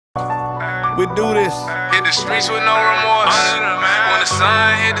We do this. Hit the streets with no remorse. When the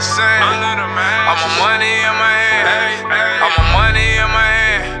sun hit the sand, all my money in my hand. All my money in my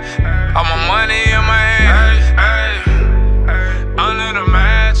hand. All my money in my hand. Under the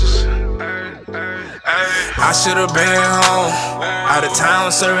mattress. I should've been home, out of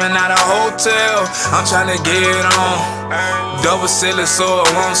town, serving at a hotel. I'm tryna get on, double ceiling so it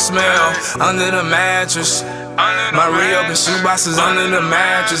won't smell. Under the mattress, my re-up and shoebox is under the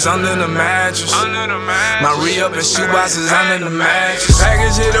mattress, under the mattress. My re-up and shoebox is under the mattress.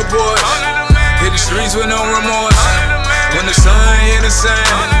 Package hit the board, hit the streets with no remorse. When the sun hit the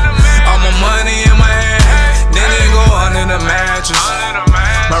sand, all my money in my hand, then it go under the mattress.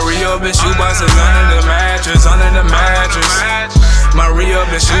 My re-up and shoebox is under the mattress, under the mattress. My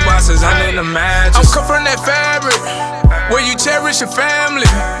re-up and shoebox is under the mattress. I'm cut from that fabric, where you cherish your family.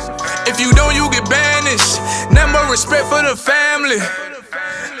 If you don't, you get banished. Nothing but respect for the family.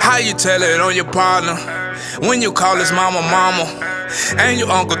 How you tell it on your partner when you call his mama mama and your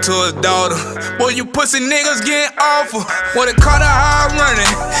uncle to his daughter? Boy, you pussy niggas getting awful. What it caught a hard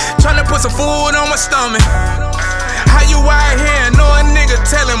running, tryna put some food on my stomach. How you out here and know a nigga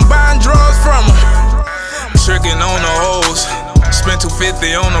tellin' buying drugs from him? Tricking on the hoes, spent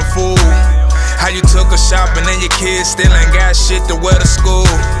 $250 on a fool. How you took her shopping and your kids still ain't got shit to wear to school?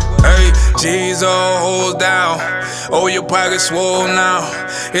 Hey, G's all hoes down, oh your pocket swole now.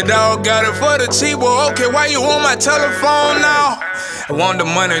 Your dog got it for the cheap, well okay, why you on my telephone now? I want the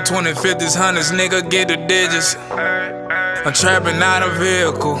money, 20s, 50s, 100s, nigga get the digits. I'm trapping out a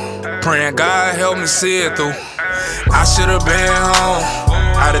vehicle, praying God help me see it through. I should've been home,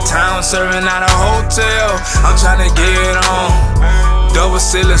 out of town, serving at a hotel. I'm tryna get on, double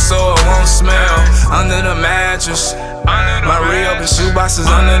ceiling so it won't smell. Under the mattress, my re-up and shoebox is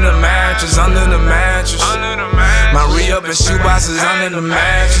under the mattress, under the mattress. My re-up and shoebox is under the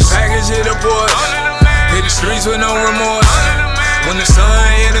mattress. Package hit the board, hit the streets with no remorse. When the sun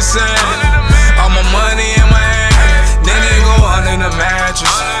hit the sand, all my money in my hand, then it go under the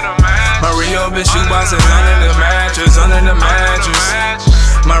mattress. My re-up and shoebox is under the mattress, under the mattress.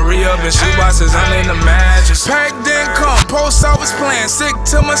 My re-up and shoebox is under the mattress. Packed income, post office plan, sick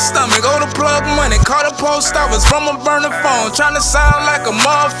to my stomach. Go to plug money, call the post office from a burner phone. Tryna sound like a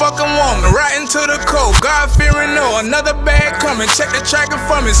motherfucking woman, right into the code. God fearing no, another bag coming. Check the tracker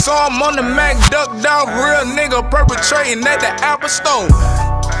for me, so I'm on the Mac, ducked off. Real nigga perpetrating at the Apple store.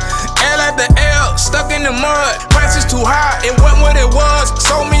 L at the L, stuck in the mud. Prices too high, it wasn't what it was.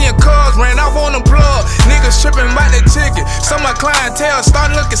 Sold me a cuz, ran off on the plug. Niggas tripping by the ticket, so my clientele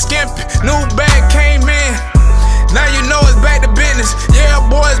started looking skimpy. New bag came in, now you know it's back to business. Yeah,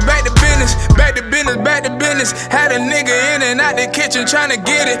 boy, it's back to business. Back to business, back to business. Had a nigga in and out the kitchen tryna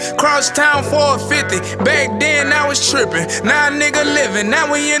get it. Cross town for a 50. Back then, I was tripping. Now a nigga living,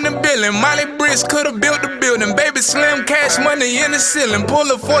 now we in the building. Molly Bricks could've built the building. Baby Slim, cash money in the ceiling. Pull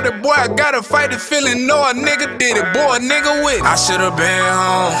a 40, boy, I gotta fight the feeling. No, a nigga did it, boy, a nigga with it. I should've been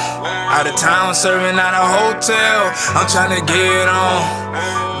home, out of town, serving at a hotel. I'm tryna get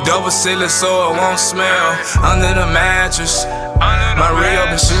on, double ceiling so it won't smell. Under the mattress, my re-up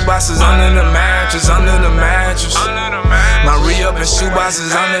and shoebox is under the mattress, under the mattress. My re-up and shoebox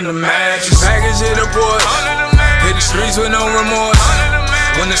is under the mattress. Package hit the board, hit the streets with no remorse.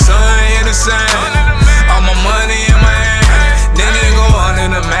 When the sun hit the sand, all my money in my hand, then it go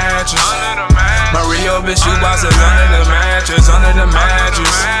under the mattress. My re-up and shoebox is under the mattress, under the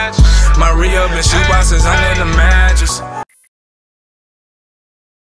mattress. My re-up and shoebox is under the mattress.